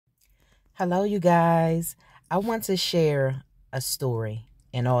Hello, you guys. I want to share a story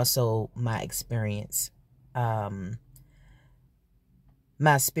and also my experience, um,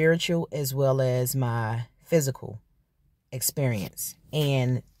 my spiritual as well as my physical experience,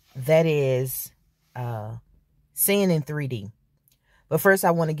 and that is seeing in 3D. But first, I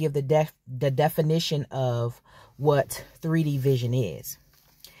want to give the definition of what 3D vision is,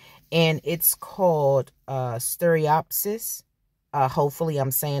 and it's called stereopsis. Hopefully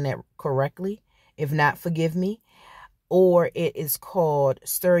I'm saying that correctly. If not, forgive me. Or it is called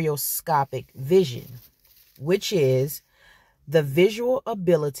stereoscopic vision, which is the visual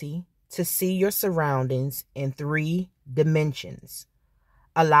ability to see your surroundings in 3 dimensions,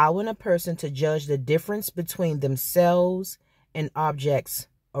 allowing a person to judge the difference between themselves and objects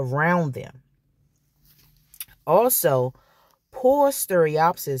around them. Also, poor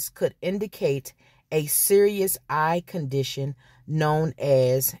stereopsis could indicate a serious eye condition known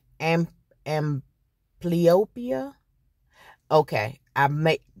as amblyopia. Okay,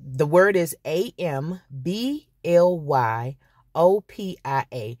 the word is amblyopia,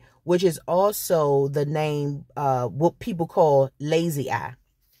 which is also the name what people call lazy eye.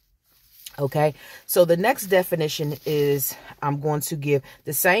 Okay, so the next definition is I'm going to give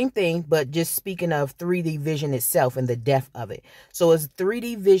the same thing, but just speaking of 3D vision itself and the depth of it. So as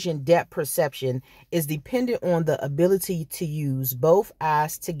 3D vision depth perception is dependent on the ability to use both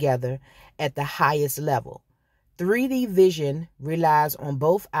eyes together at the highest level. 3D vision relies on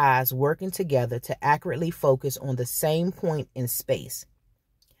both eyes working together to accurately focus on the same point in space.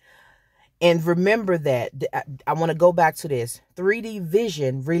 And remember that, I want to go back to this. 3D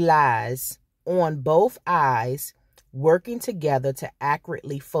vision relies on both eyes working together to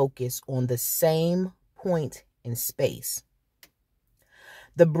accurately focus on the same point in space.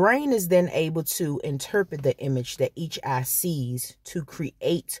 The brain is then able to interpret the image that each eye sees to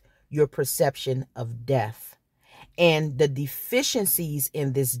create your perception of depth. And the deficiencies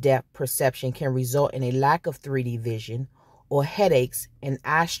in this depth perception can result in a lack of 3D vision or headaches and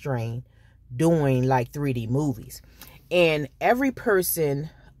eye strain doing like 3D movies. And every person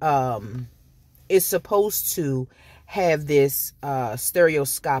is supposed to have this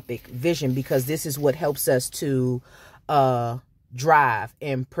stereoscopic vision, because this is what helps us to drive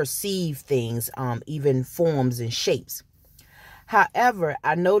and perceive things, even forms and shapes. However,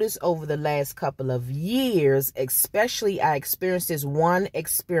 I noticed over the last couple of years, especially, I experienced this one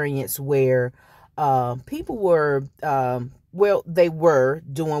experience where people were they were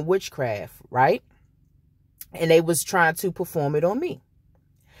doing witchcraft, right? And they was trying to perform it on me.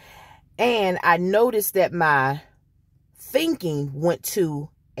 And I noticed that my thinking went to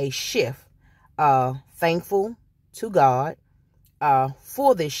a shift. Thankful to God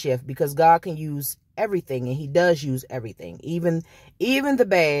for this shift, because God can use everything, and he does use everything, even the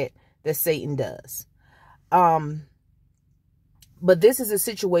bad that Satan does. But this is a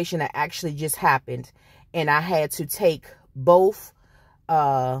situation that actually just happened, and I had to take both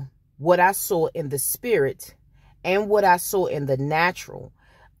what I saw in the spirit and what I saw in the natural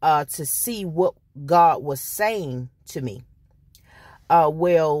to see what God was saying to me.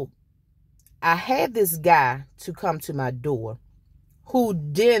 Well, I had this guy to come to my door who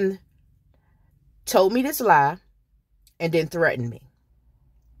then told me this lie and then threatened me.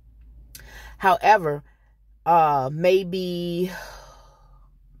 However, maybe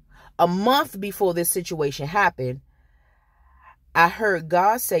a month before this situation happened, I heard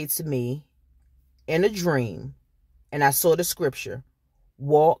God say to me in a dream, and I saw the scripture,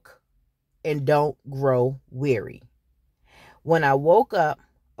 walk and don't grow weary. When I woke up,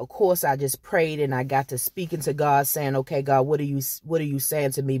 of course, I just prayed, and I got to speaking to God, saying, okay, God, what are you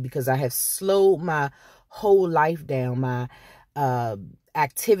saying to me? Because I have slowed my whole life down, my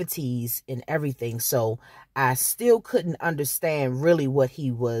activities and everything. So I still couldn't understand really what he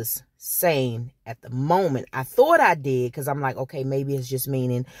was saying at the moment. I thought I did, because I'm like, okay, maybe it's just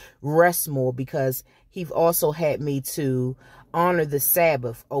meaning rest more, because he also had me to honor the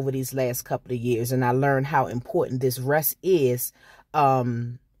Sabbath over these last couple of years. And I learned how important this rest is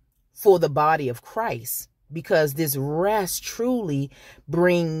for the body of Christ, because this rest truly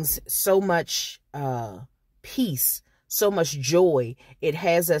brings so much peace, so much joy. It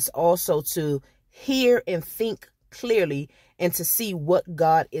has us also to hear and think clearly, and to see what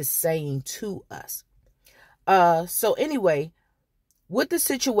God is saying to us. So anyway, with the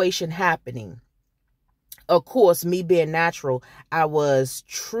situation happening, of course, me being natural, I was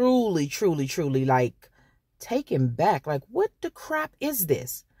truly like taken back. Like, what the crap is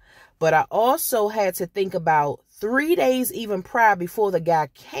this? But I also had to think about 3 days even prior, before the guy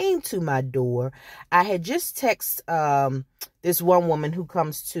came to my door, I had just texted this one woman who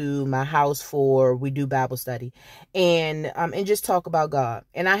comes to my house we do Bible study and just talk about God.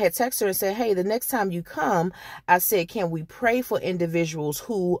 And I had texted her and said, hey, the next time you come, I said, can we pray for individuals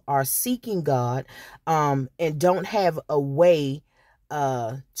who are seeking God and don't have a way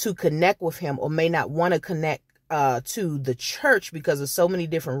to connect with him, or may not want to connect to the church because of so many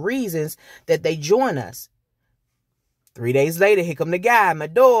different reasons, that they join us. 3 days later, here come the guy at my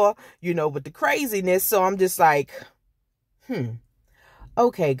door, with the craziness. So I'm just like,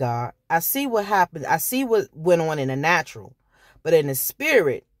 okay, God, I see what happened. I see what went on in the natural, but in the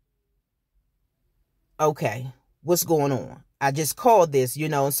spirit, okay, what's going on? I just called this,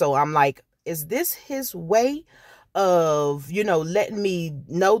 and so I'm like, is this his way of, letting me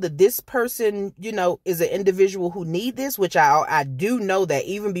know that this person, is an individual who need this, which I do know that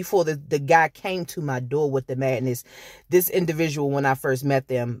even before the guy came to my door with the madness, this individual, when I first met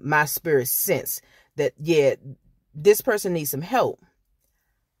them, my spirit sensed that, yeah, this person needs some help.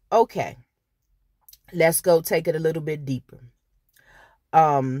 Okay, let's go take it a little bit deeper.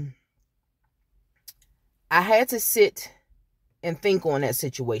 I had to sit and think on that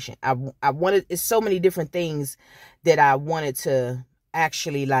situation. I wanted, it's so many different things that I wanted to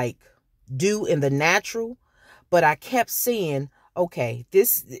actually do in the natural, but I kept saying, okay,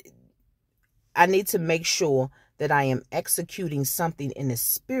 I need to make sure that I am executing something in the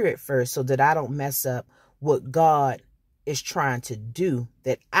spirit first, so that I don't mess up what God is trying to do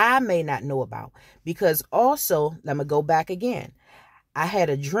that I may not know about. Because also, let me go back again. I had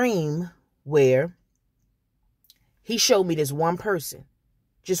a dream where he showed me this one person,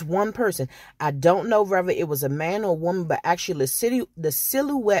 just one person. I don't know whether it was a man or a woman, but actually the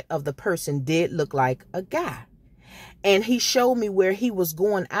silhouette of the person did look like a guy. And he showed me where he was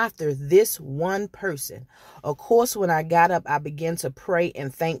going after this one person. Of course, when I got up, I began to pray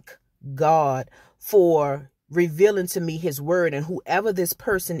and thank God for revealing to me his word, and whoever this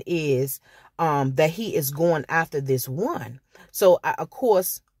person is, that he is going after this one. So of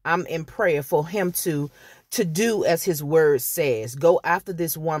course, I'm in prayer for him to do as his word says. Go after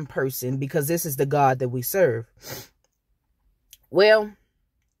this one person, because this is the God that we serve. Well,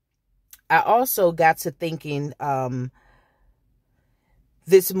 I also got to thinking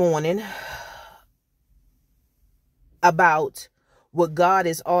this morning about what God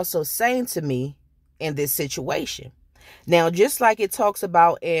is also saying to me in this situation. Now, just like it talks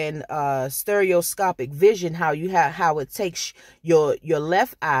about in stereoscopic vision, how it takes your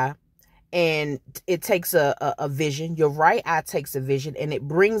left eye and it takes a vision, your right eye takes a vision, and it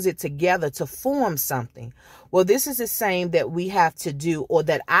brings it together to form something. Well, this is the same that we have to do, or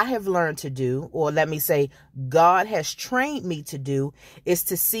that I have learned to do, or let me say God has trained me to do, is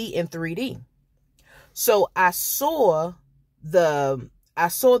to see in 3D. So I saw the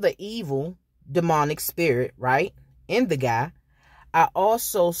evil demonic spirit, right, in the guy. I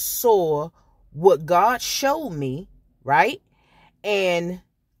also saw what God showed me, right? And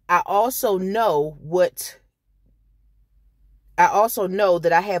I also know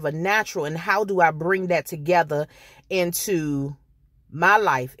that I have a natural, and how do I bring that together into my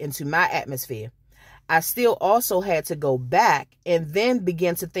life, into my atmosphere? I still also had to go back and then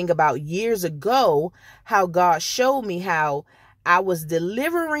begin to think about years ago, how God showed me how I was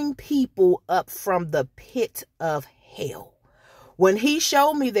delivering people up from the pit of hell. When he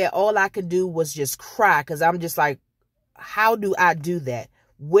showed me that, all I could do was just cry, because I'm just like, how do I do that?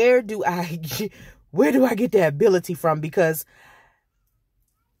 Where do I get that ability from? Because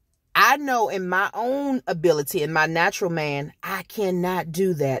I know in my own ability, in my natural man, I cannot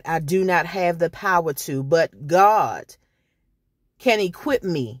do that. I do not have the power to, but God can equip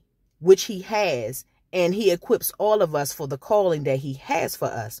me, which he has, and he equips all of us for the calling that he has for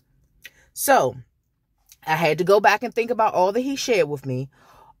us. So I had to go back and think about all that he shared with me,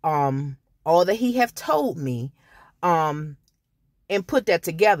 all that he have told me, and put that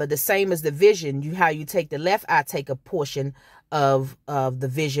together. The same as the vision, how you take the left eye, take a portion of the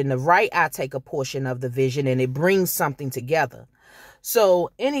vision, the right eye take a portion of the vision, and it brings something together.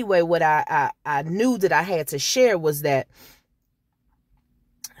 So anyway, what I knew that I had to share was that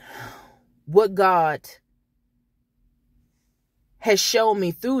what God has shown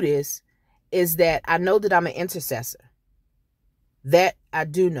me through this is that I know that I'm an intercessor. That I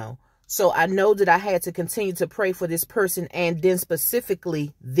do know. So I know that I had to continue to pray for this person, and then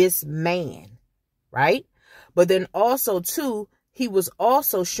specifically this man, right? But then also too, he was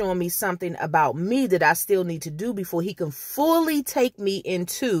also showing me something about me that I still need to do before he can fully take me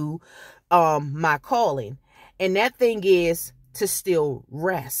into my calling. And that thing is to still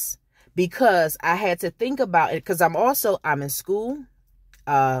rest. because I had to think about it, because I'm in school,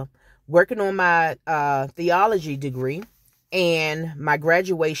 working on my theology degree, and my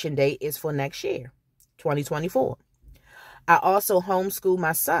graduation date is for next year, 2024. I also homeschool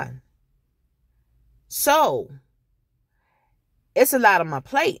my son. So it's a lot on my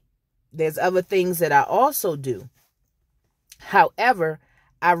plate. There's other things that I also do. However,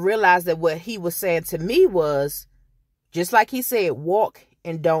 I realized that what he was saying to me was, just like he said, walk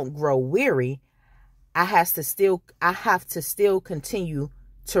and don't grow weary. I have to still continue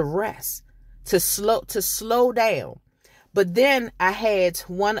to rest, to slow down. But then I had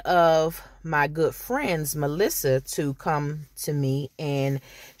one of my good friends, Melissa, to come to me, and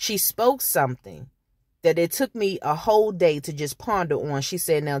she spoke something that it took me a whole day to just ponder on. She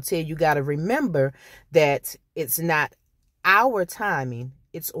said, now, Ted, you got to remember that it's not our timing.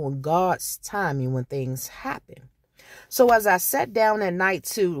 It's on God's timing when things happen. So as I sat down at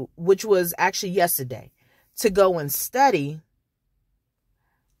night which was actually yesterday, to go and study,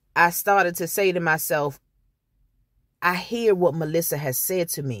 I started to say to myself, I hear what Melissa has said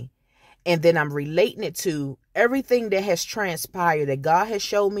to me. And then I'm relating it to everything that has transpired that God has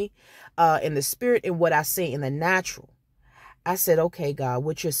shown me in the spirit and what I see in the natural. I said, okay, God,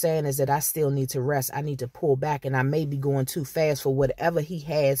 what you're saying is that I still need to rest. I need to pull back, and I may be going too fast for whatever he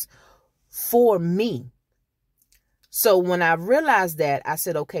has for me. So when I realized that, I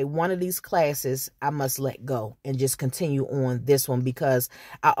said, okay, one of these classes I must let go and just continue on this one, because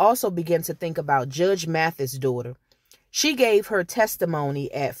I also began to think about Judge Mathis' daughter. She gave her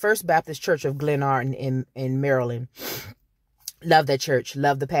testimony at First Baptist Church of Glen Arden in Maryland. Love that church.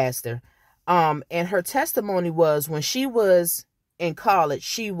 Love the pastor. And her testimony was, when she was in college,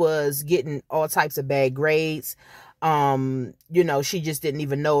 she was getting all types of bad grades. She just didn't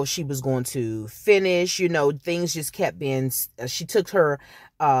even know if she was going to finish. Things just kept being, she took her,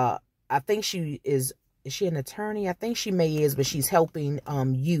 I think is she an attorney? I think she is, but she's helping,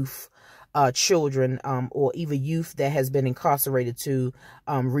 youth, children, or even youth that has been incarcerated to,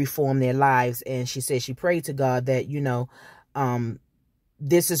 reform their lives. And she said she prayed to God that,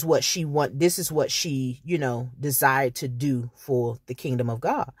 this is what she desired to do for the kingdom of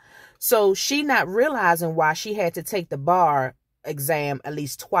God. So she, not realizing why she had to take the bar exam at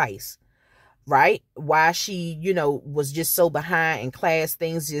least twice, right? Why she, was just so behind in class.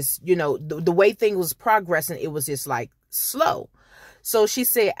 Things just, the way things was progressing, it was just like slow. So she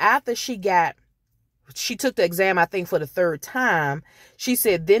said after she took the exam, I think for the third time, she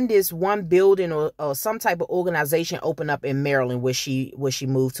said then this one building or some type of organization opened up in Maryland where she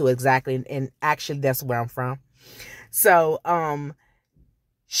moved to exactly. And actually that's where I'm from. So,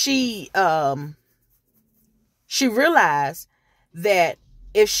 she realized that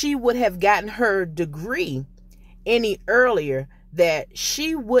if she would have gotten her degree any earlier, that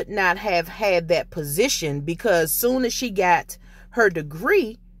she would not have had that position, because soon as she got her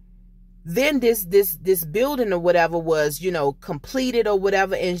degree, then this building or whatever was, completed or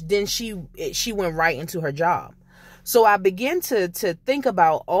whatever. And then she went right into her job. So I began to think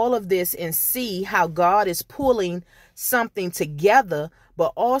about all of this and see how God is pulling something together.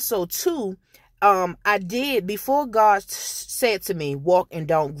 But also too, I did, before God said to me, walk and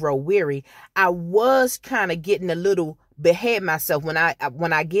don't grow weary, I was kind of getting a little behind myself. When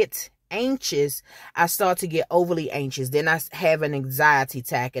I get anxious, I start to get overly anxious. Then I have an anxiety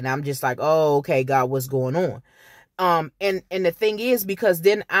attack, and I'm just like, oh, okay, God, what's going on? And the thing is, because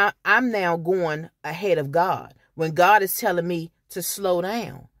then I'm now going ahead of God when God is telling me to slow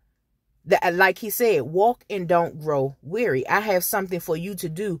down. That, like he said, walk and don't grow weary. I have something for you to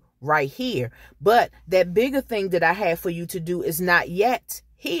do right here. But that bigger thing that I have for you to do is not yet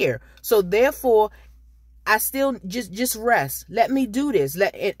here. So therefore, I still just rest. Let me do this.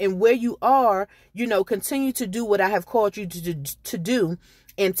 And where you are, continue to do what I have called you to do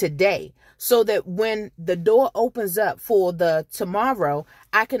in today, so that when the door opens up for the tomorrow,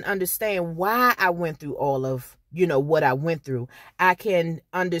 I can understand why I went through all of what I went through. I can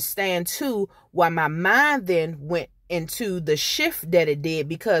understand too why my mind then went into the shift that it did,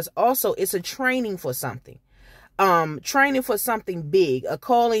 because also it's a training for something, big, a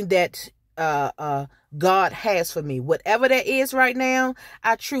calling that God has for me. Whatever that is right now,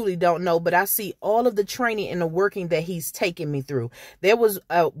 I truly don't know, but I see all of the training and the working that he's taken me through. There was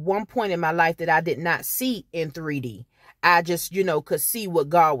one point in my life that I did not see in 3D. I just, could see what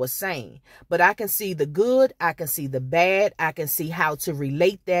God was saying. But I can see the good. I can see the bad. I can see how to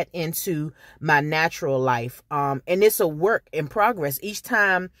relate that into my natural life. And it's a work in progress. Each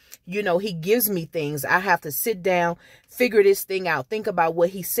time, he gives me things, I have to sit down, figure this thing out, think about what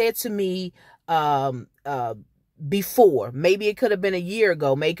he said to me before. Maybe it could have been a year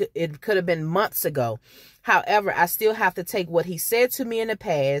ago. Maybe it could have been months ago. However, I still have to take what he said to me in the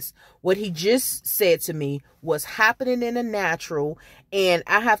past, what he just said to me was happening in the natural, and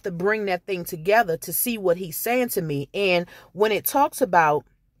I have to bring that thing together to see what he's saying to me. And when it talks about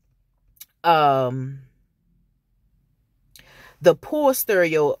the poor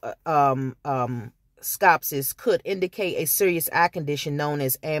stereoscopic could indicate a serious eye condition known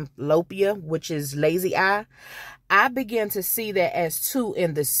as amblyopia, which is lazy eye. I begin to see that as too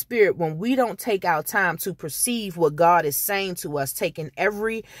in the spirit when we don't take our time to perceive what God is saying to us, taking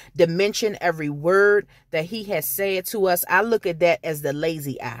every dimension, every word that he has said to us. I look at that as the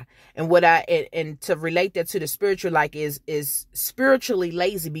lazy eye. And and to relate that to the spiritual, like is spiritually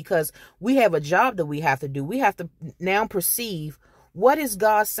lazy, because we have a job that we have to do. We have to now perceive, what is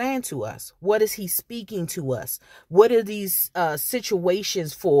God saying to us? What is he speaking to us? What are these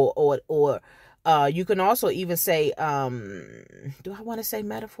situations for? Or you can also even say, do I want to say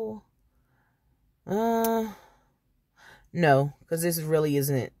metaphor? No, because this really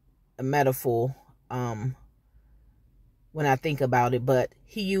isn't a metaphor when I think about it. But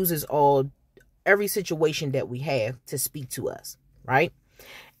he uses every situation that we have to speak to us, right?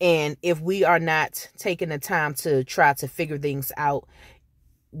 And if we are not taking the time to try to figure things out,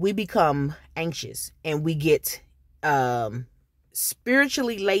 we become anxious and we get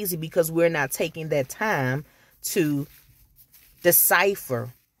spiritually lazy because we're not taking that time to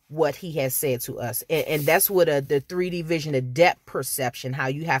decipher what he has said to us. And that's what the 3D vision, the depth perception, how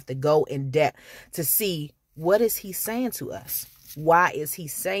you have to go in depth to see, what is he saying to us? Why is he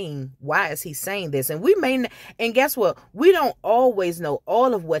saying this? And and guess what? We don't always know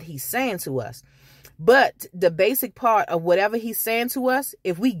all of what he's saying to us. But the basic part of whatever he's saying to us,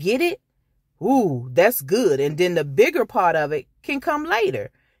 if we get it, ooh, that's good. And then the bigger part of it can come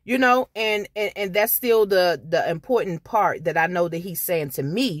later, you know, and that's still the important part that I know that he's saying to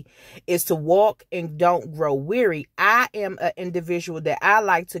me is to walk and don't grow weary. I am an individual that I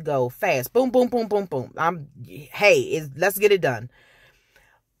like to go fast. Boom, boom, boom, boom, boom. Let's get it done.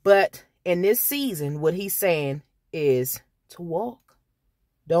 But in this season, what he's saying is to walk,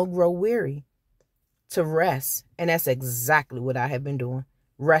 don't grow weary, to rest. And that's exactly what I have been doing.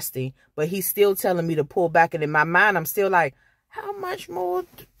 Resting, but he's still telling me to pull back, and in my mind I'm still like, how much more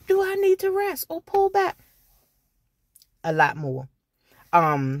do I need to rest or pull back? A lot more.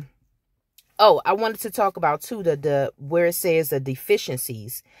 I wanted to talk about too the where it says the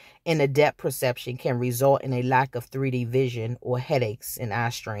deficiencies in the depth perception can result in a lack of 3D vision or headaches and eye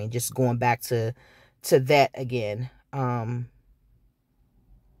strain. Just going back to that again.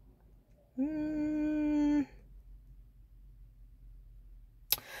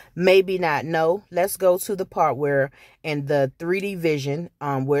 Maybe not. No, let's go to the part where in the 3D vision,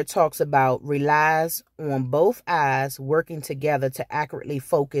 where it talks about relies on both eyes working together to accurately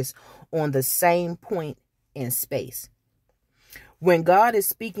focus on the same point in space. When God is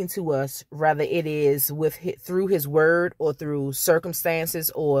speaking to us, rather it is through his word or through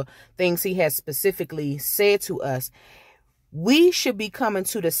circumstances or things he has specifically said to us, we should be coming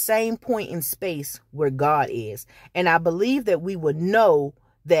to the same point in space where God is. And I believe that we would know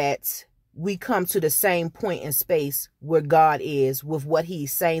that we come to the same point in space where God is with what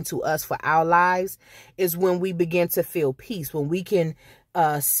he's saying to us for our lives is when we begin to feel peace, when we can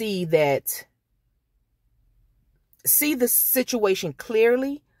see the situation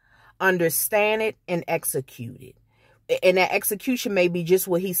clearly, understand it, and execute it. And that execution may be just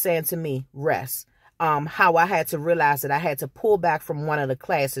what he's saying to me, rest. How I had to realize that I had to pull back from one of the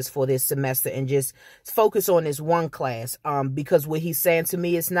classes for this semester and just focus on this one class. Because what he's saying to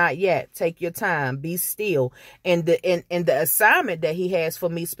me is not yet. Take your time, be still. And the assignment that he has for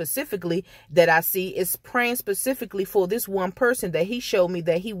me specifically that I see is praying specifically for this one person that he showed me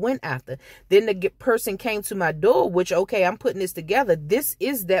that he went after. Then the person came to my door, which, okay, I'm putting this together. This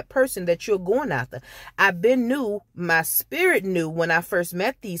is that person that you're going after. My spirit knew when I first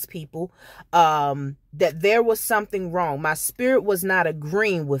met these people, that there was something wrong. My spirit was not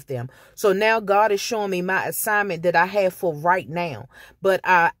agreeing with them. So now God is showing me my assignment that I have for right now. But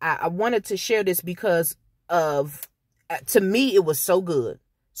I wanted to share this because to me, it was so good.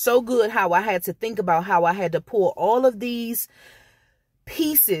 So good how I had to think about how I had to pull all of these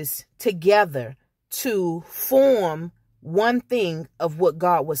pieces together to form one thing of what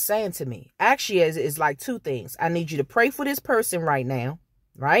God was saying to me. Actually, it's like two things. I need you to pray for this person right now.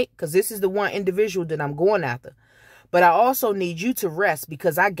 Right? Because this is the one individual that I'm going after. But I also need you to rest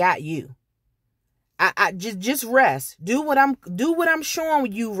because I got you. I just rest. Do what I'm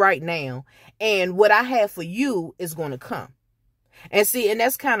showing you right now. And what I have for you is going to come. And see, and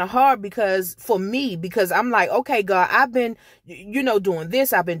that's kind of hard because for me, because I'm like, okay, God, I've been, doing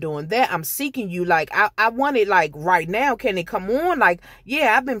this. I've been doing that. I'm seeking you. Like, I want it like right now. Can it come on? Like,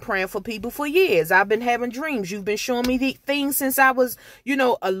 yeah, I've been praying for people for years. I've been having dreams. You've been showing me the things since I was,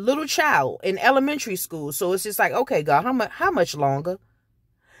 a little child in elementary school. So it's just like, okay, God, how much longer?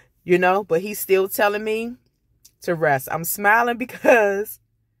 But he's still telling me to rest. I'm smiling because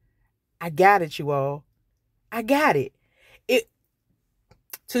I got it, you all. I got it.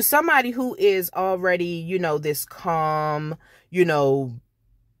 To somebody who is already, this calm,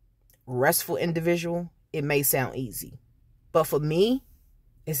 restful individual, it may sound easy. But for me,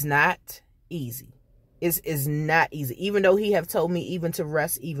 it's not easy. It's not easy. Even though he have told me even to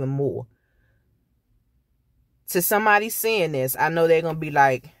rest even more. To somebody seeing this, I know they're going to be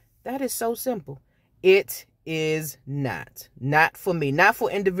like, that is so simple. It is not for me, not for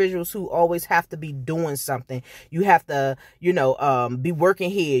individuals who always have to be doing something. You have to, be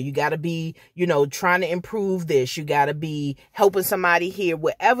working here. You got to be, trying to improve this. You got to be helping somebody here,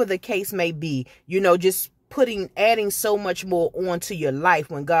 whatever the case may be, just adding so much more onto your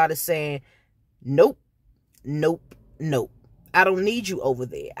life when God is saying, nope, nope, nope. I don't need you over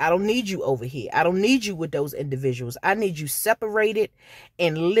there. I don't need you over here. I don't need you with those individuals. I need you separated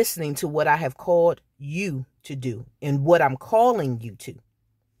and listening to what I have called you to do and what I'm calling you to.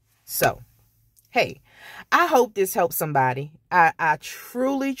 So, hey, I hope this helps somebody. I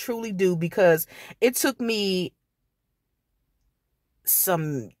truly, truly do, because it took me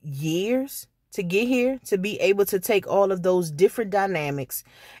some years to get here, to be able to take all of those different dynamics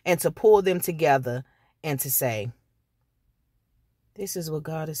and to pull them together and to say, this is what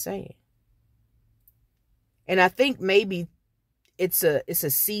God is saying. And I think maybe it's a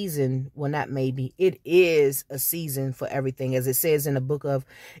season. Well, not maybe. It is a season for everything. As it says in the book of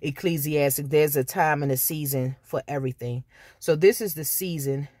Ecclesiastes, there's a time and a season for everything. So this is the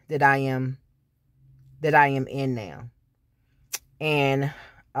season that I am in now. And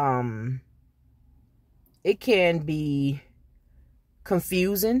it can be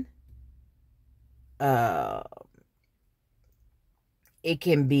confusing. It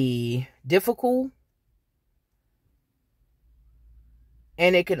can be difficult.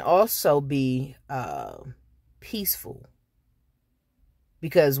 And it can also be peaceful.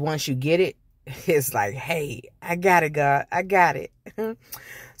 Because once you get it, it's like, hey, I got it, God. I got it.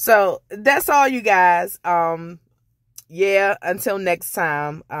 So that's all, you guys. Yeah, until next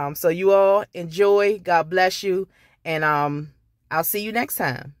time. So you all enjoy. God bless you. And I'll see you next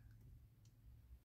time.